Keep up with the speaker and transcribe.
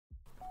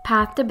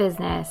Path to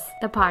Business,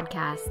 the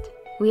podcast.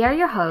 We are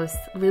your hosts,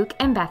 Luke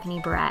and Bethany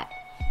Barrett.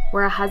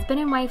 We're a husband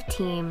and wife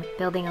team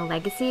building a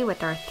legacy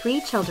with our 3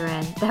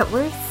 children that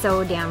we're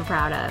so damn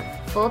proud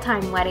of.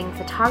 Full-time wedding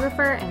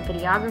photographer and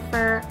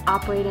videographer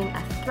operating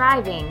a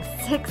thriving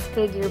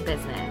 6-figure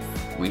business.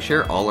 We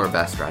share all our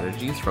best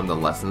strategies from the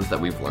lessons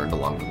that we've learned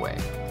along the way.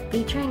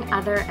 Featuring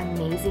other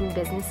amazing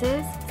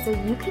businesses so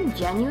you can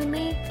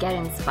genuinely get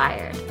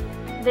inspired.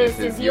 This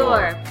is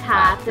your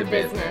Path to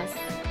Business.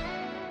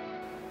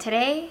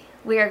 Today,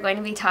 we are going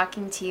to be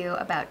talking to you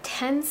about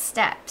 10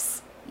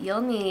 steps you'll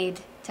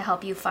need to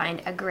help you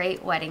find a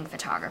great wedding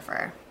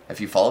photographer. If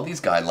you follow these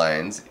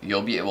guidelines,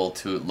 you'll be able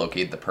to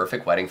locate the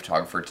perfect wedding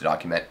photographer to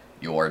document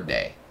your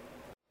day.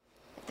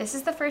 If this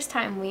is the first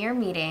time we are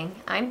meeting,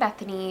 I'm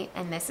Bethany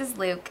and this is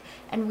Luke,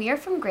 and we are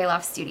from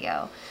Greyloft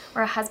Studio.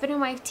 We're a husband and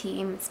wife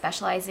team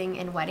specializing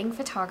in wedding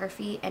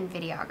photography and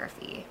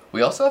videography.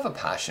 We also have a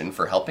passion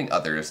for helping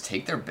others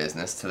take their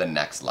business to the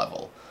next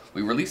level.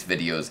 We release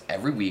videos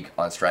every week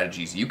on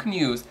strategies you can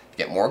use to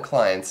get more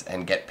clients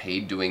and get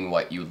paid doing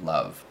what you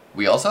love.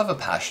 We also have a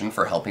passion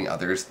for helping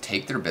others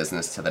take their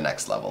business to the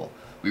next level.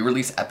 We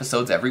release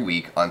episodes every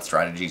week on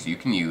strategies you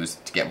can use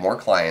to get more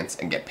clients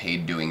and get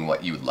paid doing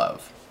what you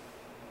love.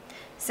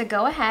 So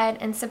go ahead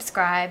and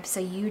subscribe so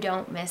you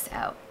don't miss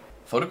out.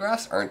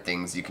 Photographs aren't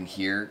things you can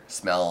hear,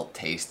 smell,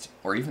 taste,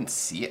 or even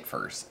see at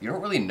first. You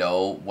don't really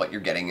know what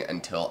you're getting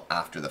until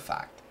after the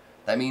fact.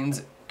 That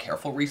means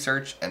careful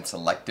research and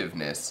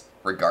selectiveness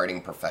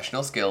regarding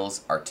professional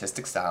skills,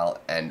 artistic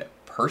style, and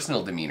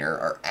personal demeanor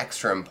are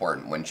extra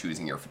important when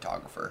choosing your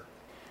photographer.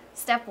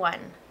 Step 1.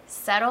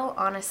 Settle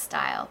on a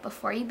style.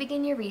 Before you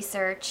begin your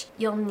research,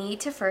 you'll need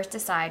to first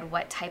decide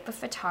what type of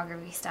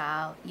photography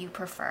style you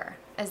prefer,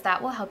 as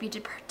that will help you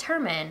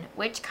determine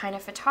which kind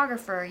of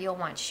photographer you'll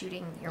want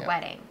shooting your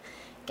wedding.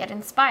 Get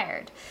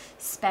inspired.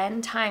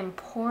 Spend time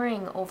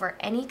poring over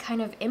any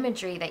kind of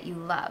imagery that you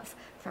love,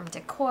 from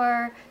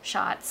decor,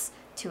 shots,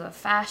 to a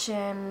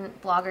fashion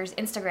blogger's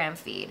Instagram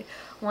feed.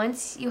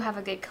 Once you have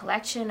a good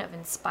collection of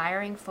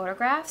inspiring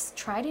photographs,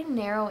 try to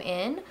narrow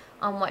in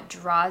on what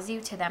draws you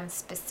to them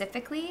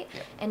specifically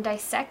and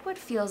dissect what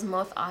feels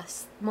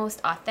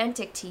most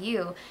authentic to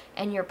you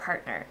and your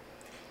partner.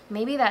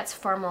 Maybe that's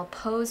formal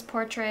pose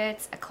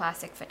portraits, a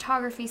classic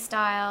photography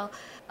style,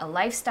 a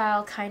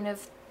lifestyle kind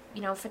of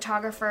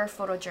photographer,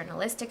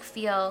 photojournalistic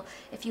feel.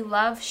 If you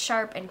love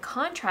sharp and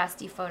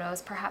contrasty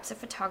photos, perhaps a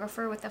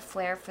photographer with a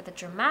flair for the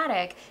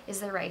dramatic is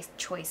the right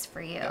choice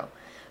for you. Yeah.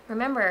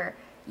 Remember,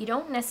 you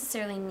don't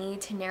necessarily need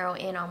to narrow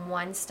in on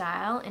one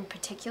style in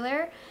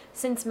particular,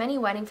 since many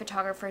wedding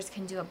photographers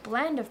can do a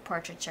blend of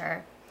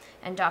portraiture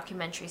and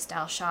documentary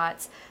style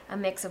shots, a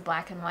mix of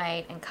black and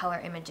white and color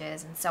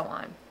images, and so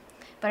on.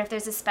 But if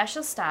there's a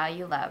special style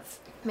you love,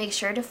 make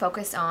sure to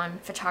focus on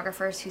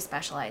photographers who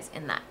specialize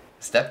in that.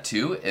 Step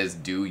 2 is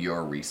do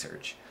your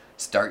research.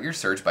 Start your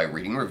search by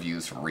reading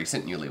reviews from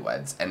recent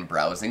newlyweds and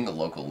browsing the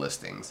local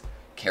listings.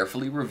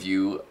 Carefully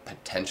review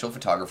potential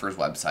photographers'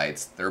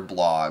 websites, their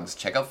blogs,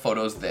 check out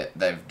photos that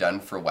they've done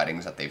for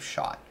weddings that they've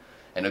shot.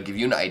 And it'll give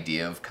you an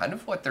idea of kind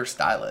of what their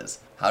style is.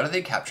 How do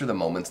they capture the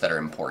moments that are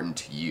important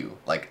to you,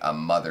 like a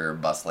mother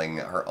bustling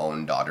her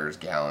own daughter's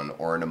gown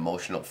or an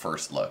emotional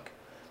first look?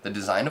 The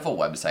design of a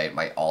website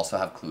might also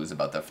have clues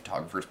about the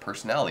photographer's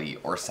personality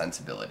or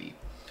sensibility.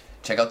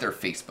 Check out their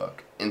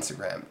Facebook,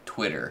 Instagram,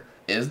 Twitter.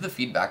 Is the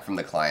feedback from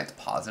the clients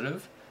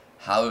positive?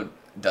 How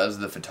does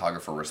the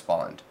photographer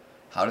respond?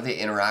 How do they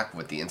interact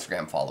with the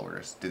Instagram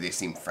followers? Do they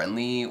seem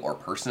friendly or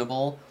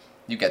personable?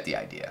 You get the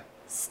idea.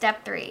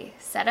 Step 3,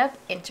 set up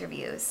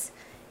interviews.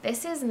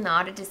 This is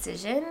not a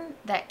decision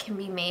that can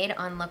be made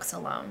on looks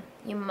alone.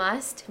 You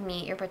must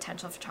meet your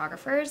potential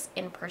photographers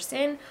in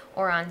person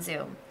or on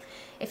Zoom.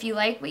 If you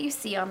like what you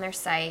see on their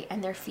site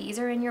and their fees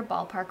are in your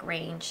ballpark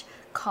range,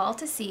 call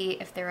to see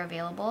if they're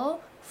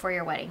available for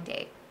your wedding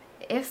date.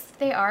 If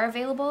they are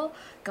available,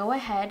 go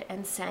ahead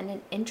and send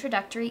an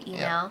introductory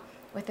email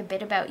with a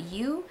bit about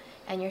you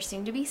and your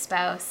soon-to-be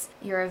spouse,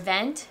 your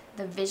event,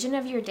 the vision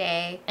of your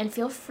day, and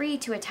feel free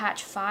to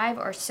attach 5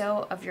 or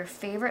so of your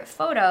favorite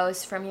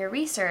photos from your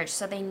research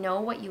so they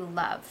know what you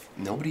love.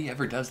 Nobody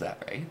ever does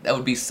that, right? That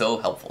would be so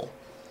helpful.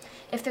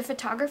 If the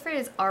photographer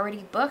is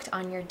already booked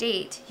on your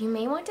date, you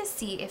may want to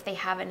see if they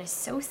have an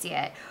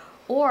associate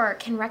or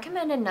can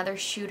recommend another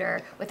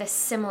shooter with a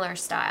similar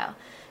style.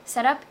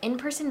 Set up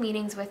in-person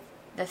meetings with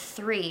the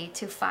 3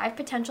 to 5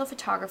 potential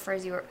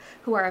photographers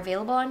who are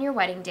available on your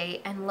wedding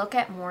date and look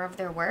at more of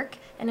their work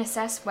and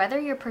assess whether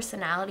your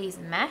personalities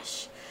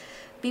mesh.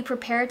 Be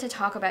prepared to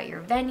talk about your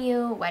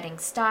venue, wedding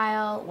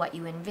style, what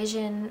you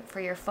envision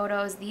for your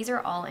photos. These are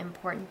all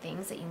important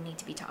things that you need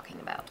to be talking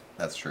about.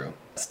 That's true.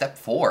 Step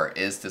 4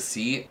 is to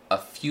see a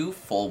few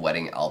full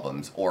wedding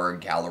albums or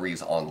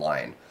galleries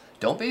online.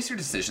 Don't base your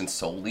decision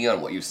solely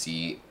on what you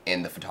see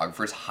in the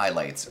photographer's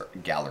highlights or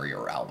gallery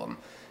or album.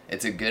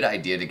 It's a good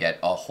idea to get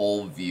a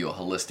whole view, a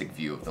holistic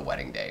view of the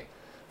wedding day.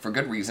 For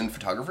good reason,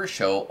 photographers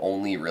show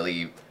only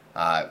really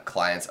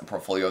clients a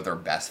portfolio of their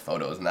best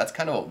photos, and that's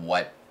kind of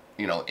what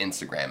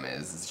Instagram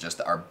is. It's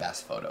just our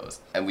best photos.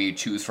 And we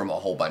choose from a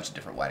whole bunch of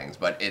different weddings,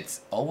 but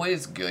it's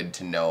always good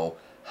to know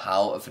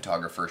how a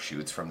photographer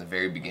shoots from the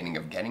very beginning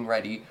of getting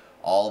ready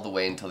all the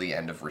way until the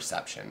end of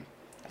reception.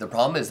 The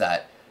problem is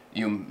that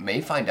you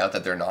may find out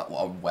that they're not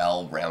a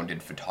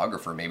well-rounded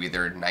photographer. Maybe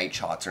their night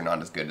shots are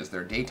not as good as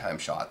their daytime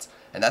shots.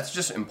 And that's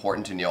just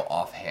important to know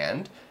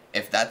offhand.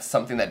 If that's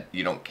something that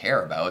you don't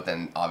care about,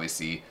 then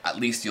obviously at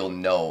least you'll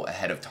know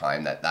ahead of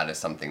time that that is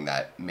something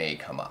that may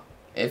come up.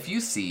 If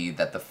you see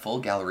that the full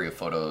gallery of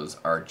photos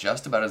are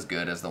just about as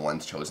good as the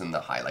ones chosen in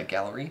the highlight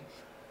gallery,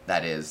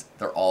 that is,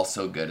 they're all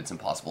so good it's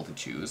impossible to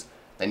choose,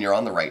 then you're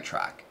on the right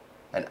track.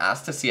 And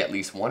ask to see at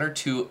least 1 or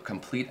 2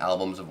 complete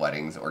albums of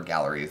weddings or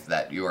galleries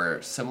that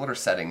are similar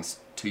settings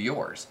to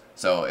yours.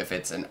 So if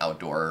it's an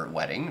outdoor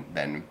wedding,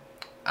 then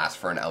ask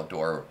for an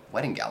outdoor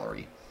wedding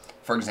gallery.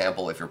 For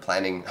example, if you're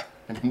planning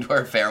an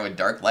indoor affair with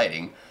dark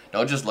lighting,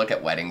 don't just look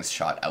at weddings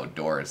shot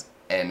outdoors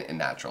and in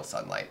natural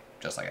sunlight,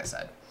 just like I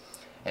said.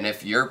 And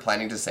if you're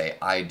planning to say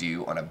I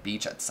do on a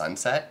beach at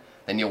sunset,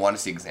 then you'll want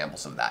to see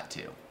examples of that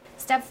too.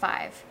 Step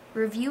 5.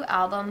 Review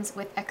albums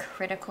with a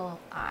critical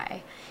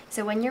eye.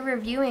 So when you're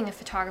reviewing a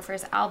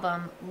photographer's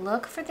album,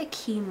 look for the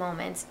key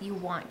moments you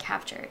want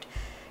captured.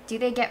 Do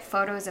they get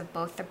photos of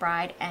both the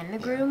bride and the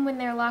groom when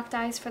they're locked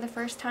eyes for the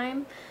first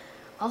time?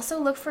 Also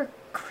look for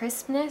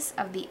crispness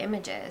of the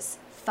images,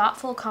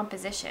 thoughtful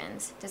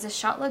compositions. Does a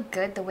shot look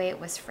good the way it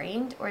was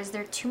framed, or is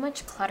there too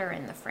much clutter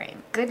in the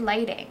frame? Good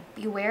lighting.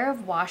 Beware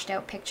of washed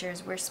out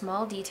pictures where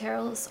small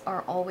details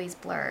are always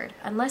blurred,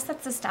 unless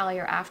that's the style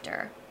you're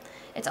after.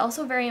 It's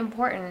also very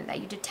important that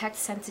you detect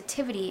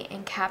sensitivity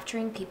in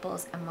capturing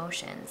people's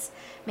emotions.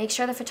 Make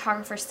sure the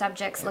photographer's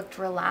subjects looked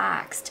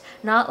relaxed,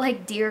 not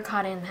like deer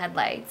caught in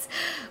headlights.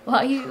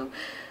 While you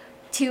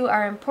two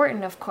are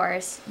important, of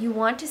course, you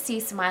want to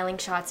see smiling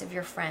shots of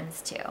your friends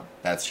too.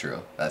 That's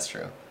true.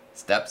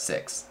 Step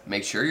 6.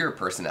 Make sure your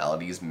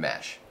personalities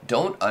mesh.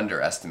 Don't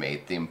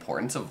underestimate the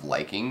importance of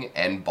liking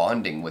and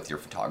bonding with your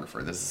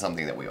photographer. This is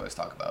something that we always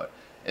talk about.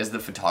 Is the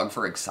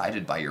photographer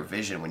excited by your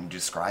vision when you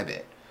describe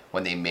it?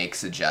 When they make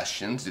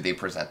suggestions, do they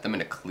present them in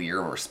a clear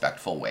and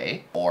respectful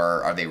way?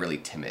 Or are they really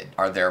timid?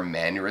 Are their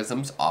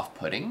mannerisms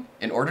off-putting?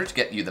 In order to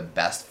get you the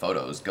best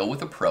photos, go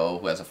with a pro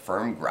who has a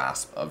firm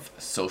grasp of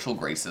social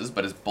graces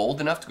but is bold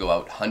enough to go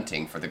out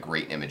hunting for the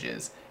great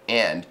images,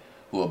 and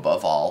who,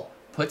 above all,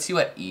 puts you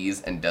at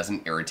ease and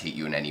doesn't irritate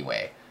you in any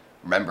way.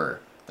 Remember,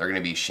 they're going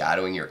to be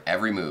shadowing your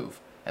every move,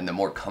 and the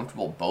more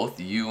comfortable both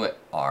you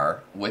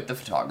are with the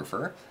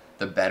photographer,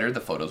 the better the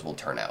photos will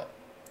turn out.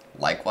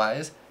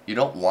 Likewise, you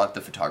don't want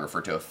the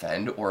photographer to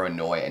offend or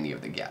annoy any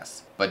of the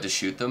guests, but to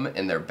shoot them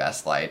in their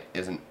best light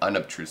is an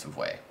unobtrusive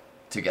way.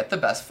 To get the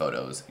best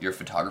photos, your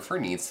photographer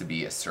needs to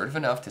be assertive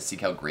enough to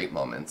seek out great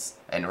moments,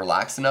 and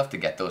relaxed enough to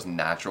get those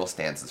natural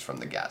stances from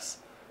the guests.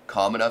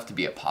 Calm enough to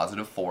be a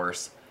positive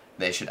force.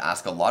 They should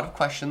ask a lot of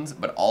questions,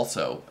 but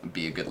also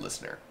be a good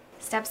listener.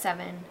 Step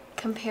 7.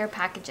 Compare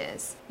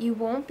packages. You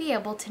won't be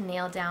able to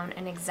nail down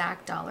an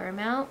exact dollar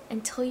amount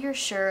until you're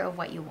sure of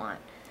what you want.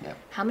 Yeah.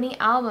 How many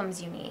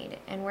albums you need,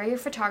 and where your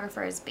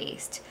photographer is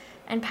based.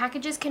 And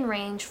packages can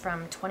range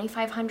from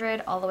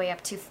 $2,500 all the way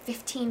up to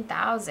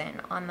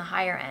 $15,000 on the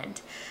higher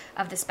end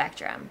of the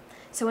spectrum.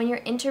 So when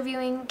you're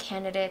interviewing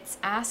candidates,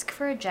 ask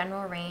for a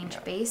general range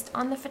based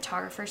on the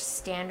photographer's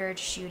standard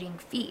shooting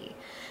fee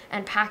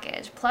and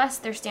package, plus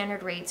their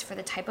standard rates for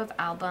the type of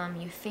album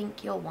you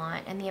think you'll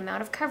want and the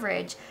amount of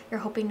coverage you're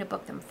hoping to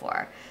book them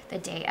for, the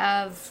day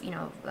of,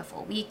 the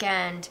full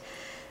weekend.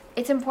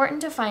 It's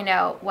important to find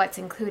out what's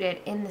included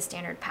in the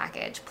standard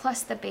package,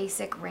 plus the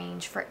basic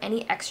range for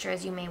any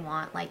extras you may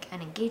want, like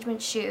an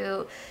engagement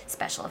shoot,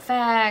 special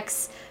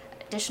effects,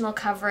 additional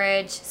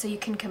coverage, so you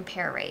can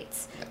compare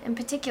rates. In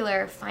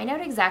particular, find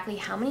out exactly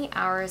how many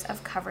hours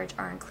of coverage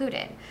are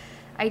included.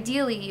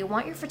 Ideally, you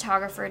want your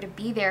photographer to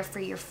be there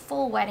for your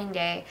full wedding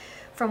day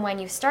from when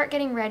you start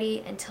getting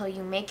ready until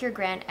you make your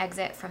grand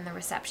exit from the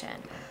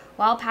reception.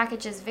 While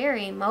packages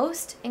vary,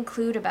 most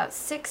include about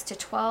 6 to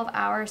 12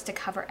 hours to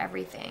cover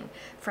everything,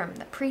 from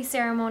the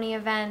pre-ceremony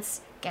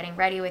events, getting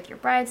ready with your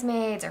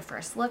bridesmaids or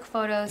first look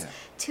photos,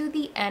 to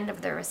the end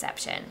of the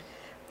reception.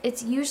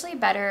 It's usually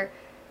better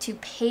to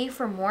pay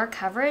for more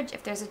coverage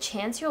if there's a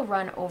chance you'll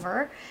run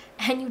over,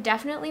 and you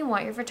definitely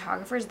want your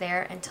photographers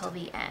there until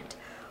the end.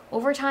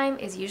 Overtime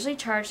is usually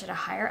charged at a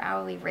higher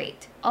hourly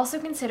rate. Also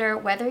consider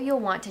whether you'll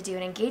want to do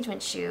an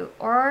engagement shoot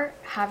or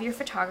have your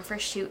photographer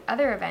shoot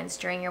other events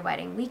during your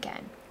wedding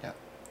weekend. Yeah.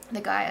 The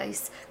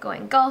guys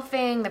going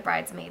golfing, the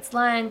bridesmaids'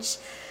 lunch.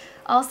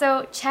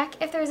 Also, check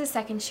if there's a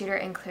second shooter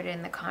included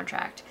in the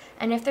contract.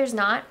 And if there's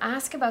not,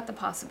 ask about the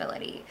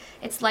possibility.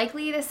 It's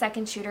likely the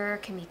second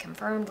shooter can be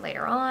confirmed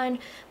later on,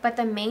 but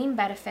the main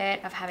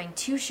benefit of having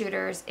 2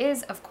 shooters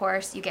is, of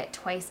course, you get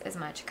twice as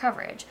much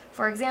coverage.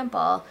 For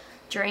example,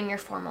 During your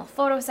formal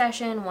photo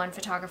session, one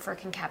photographer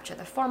can capture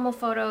the formal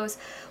photos,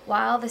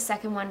 while the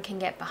second one can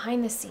get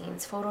behind the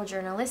scenes,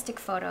 photojournalistic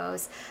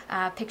photos,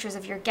 pictures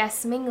of your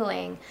guests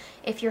mingling.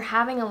 If you're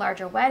having a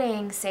larger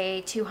wedding,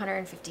 say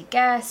 250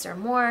 guests or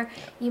more,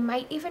 you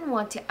might even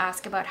want to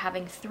ask about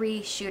having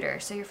 3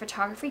 shooters so your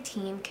photography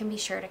team can be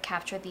sure to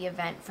capture the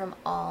event from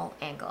all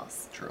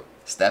angles. True.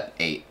 Step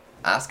 8,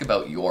 ask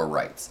about your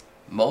rights.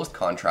 Most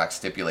contracts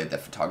stipulate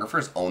that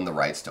photographers own the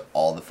rights to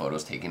all the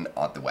photos taken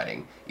at the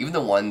wedding, even the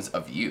ones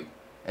of you.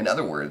 In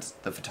other words,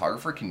 the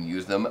photographer can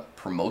use them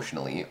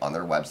promotionally on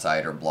their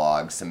website or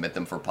blog, submit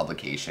them for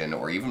publication,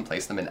 or even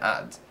place them in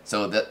ads.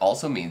 So that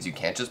also means you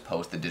can't just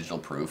post the digital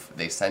proof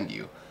they send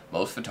you.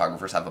 Most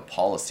photographers have a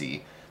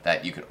policy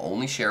that you can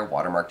only share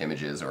watermarked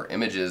images or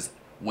images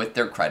with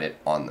their credit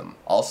on them.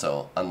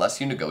 Also,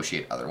 unless you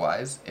negotiate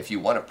otherwise, if you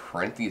want to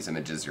print these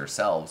images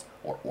yourselves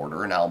or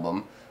order an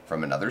album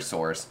from another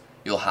source,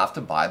 you'll have to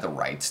buy the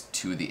rights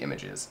to the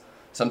images.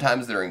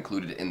 Sometimes they're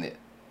included in the...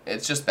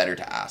 It's just better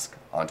to ask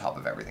on top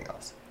of everything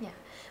else. Yeah,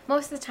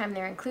 most of the time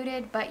they're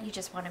included, but you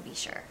just want to be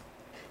sure.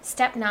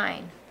 Step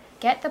 9,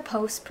 get the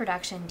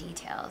post-production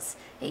details.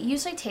 It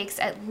usually takes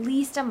at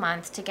least a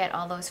month to get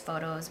all those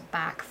photos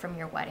back from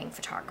your wedding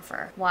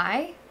photographer.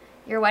 Why?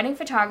 Your wedding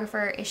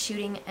photographer is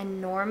shooting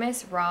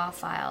enormous RAW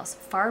files,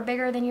 far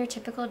bigger than your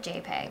typical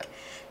JPEG.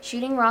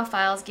 Shooting RAW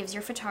files gives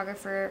your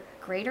photographer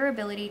greater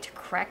ability to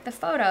correct the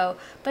photo,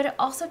 but it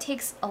also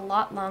takes a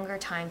lot longer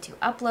time to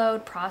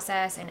upload,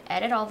 process, and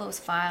edit all those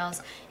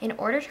files in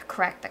order to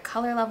correct the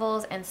color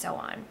levels and so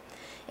on.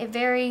 It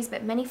varies,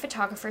 but many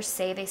photographers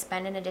say they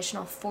spend an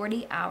additional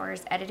 40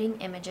 hours editing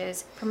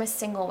images from a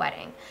single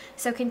wedding,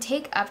 so it can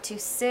take up to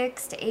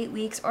 6 to 8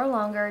 weeks or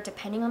longer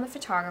depending on the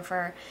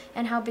photographer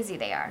and how busy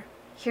they are.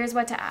 Here's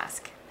what to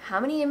ask. How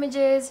many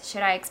images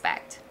should I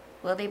expect?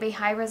 Will they be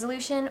high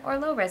resolution or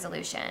low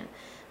resolution?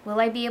 Will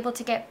I be able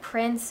to get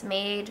prints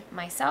made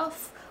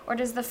myself, or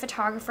does the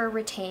photographer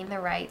retain the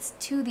rights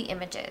to the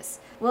images?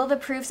 Will the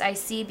proofs I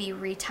see be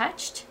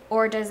retouched,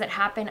 or does it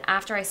happen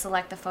after I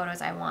select the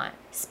photos I want?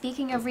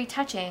 Speaking of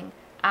retouching,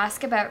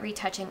 ask about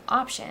retouching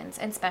options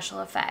and special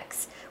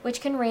effects,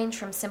 which can range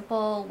from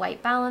simple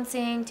white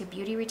balancing to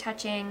beauty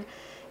retouching,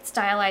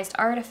 stylized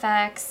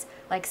artifacts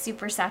like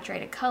super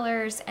saturated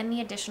colors, and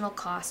the additional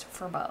cost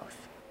for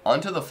both.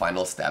 On to the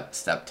final step,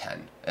 step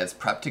 10. It's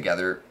prep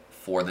together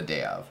for the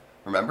day of.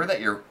 Remember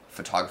that your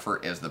photographer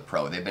is the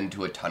pro. They've been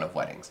to a ton of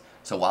weddings.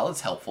 So while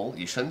it's helpful,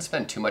 you shouldn't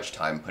spend too much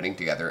time putting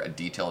together a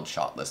detailed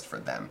shot list for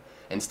them.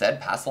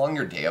 Instead, pass along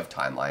your day of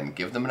timeline,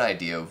 give them an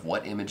idea of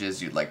what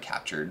images you'd like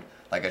captured,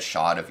 like a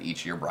shot of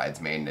each of your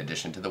bridesmaid in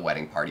addition to the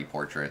wedding party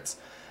portraits,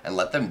 and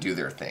let them do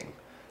their thing.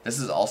 This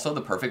is also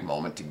the perfect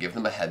moment to give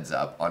them a heads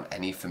up on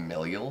any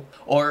familial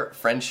or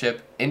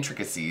friendship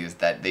intricacies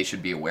that they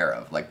should be aware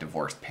of, like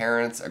divorced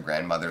parents, a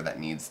grandmother that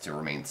needs to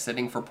remain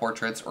sitting for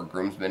portraits, or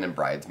groomsmen and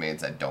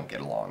bridesmaids that don't get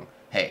along.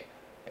 Hey,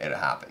 it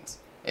happens.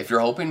 If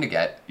you're hoping to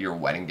get your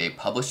wedding day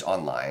published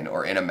online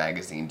or in a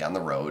magazine down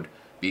the road,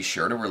 be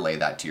sure to relay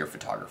that to your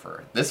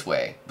photographer. This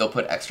way, they'll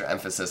put extra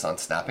emphasis on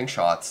snapping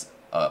shots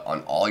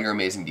on all your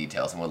amazing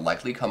details and will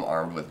likely come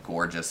armed with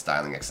gorgeous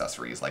styling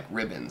accessories like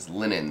ribbons,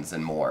 linens,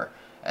 and more,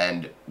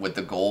 and with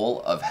the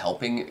goal of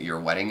helping your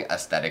wedding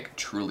aesthetic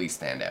truly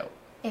stand out.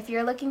 If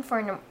you're looking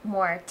for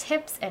more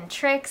tips and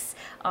tricks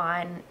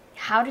on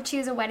how to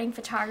choose a wedding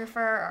photographer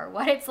or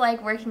what it's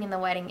like working in the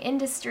wedding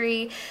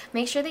industry,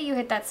 make sure that you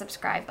hit that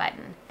subscribe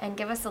button and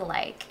give us a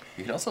like.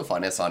 You can also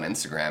find us on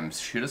Instagram.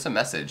 Shoot us a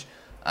message.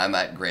 I'm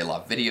at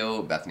Greyloft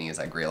Video. Bethany is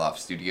at Greyloft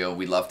Studio.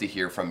 We'd love to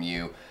hear from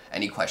you.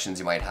 Any questions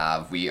you might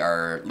have. We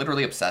are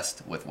literally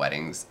obsessed with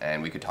weddings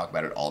and we could talk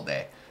about it all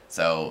day.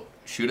 So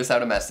shoot us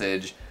out a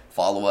message.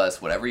 Follow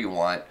us, whatever you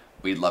want.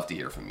 We'd love to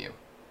hear from you.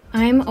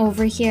 I'm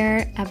over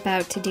here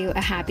about to do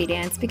a happy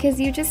dance because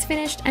you just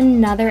finished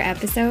another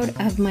episode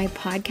of my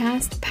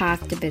podcast,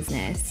 Path to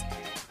Business,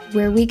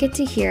 where we get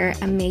to hear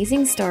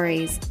amazing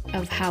stories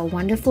of how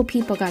wonderful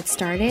people got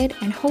started,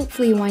 and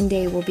hopefully one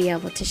day we'll be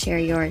able to share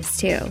yours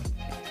too.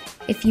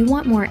 If you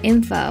want more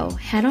info,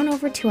 head on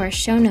over to our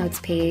show notes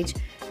page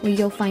where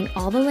you'll find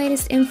all the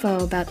latest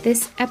info about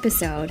this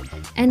episode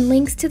and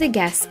links to the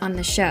guests on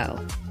the show.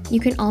 You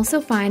can also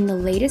find the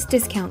latest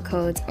discount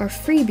codes or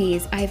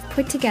freebies I've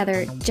put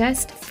together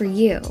just for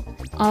you.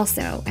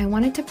 Also, I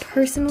wanted to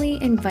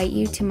personally invite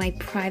you to my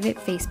private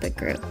Facebook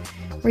group,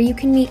 where you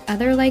can meet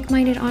other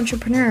like-minded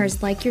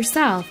entrepreneurs like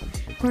yourself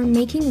who are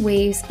making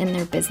waves in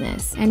their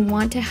business and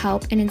want to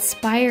help and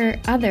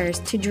inspire others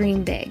to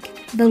dream big.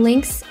 The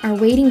links are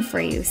waiting for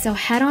you, so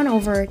head on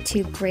over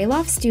to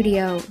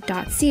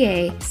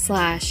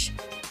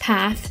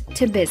greyloftstudio.ca/path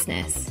to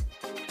business.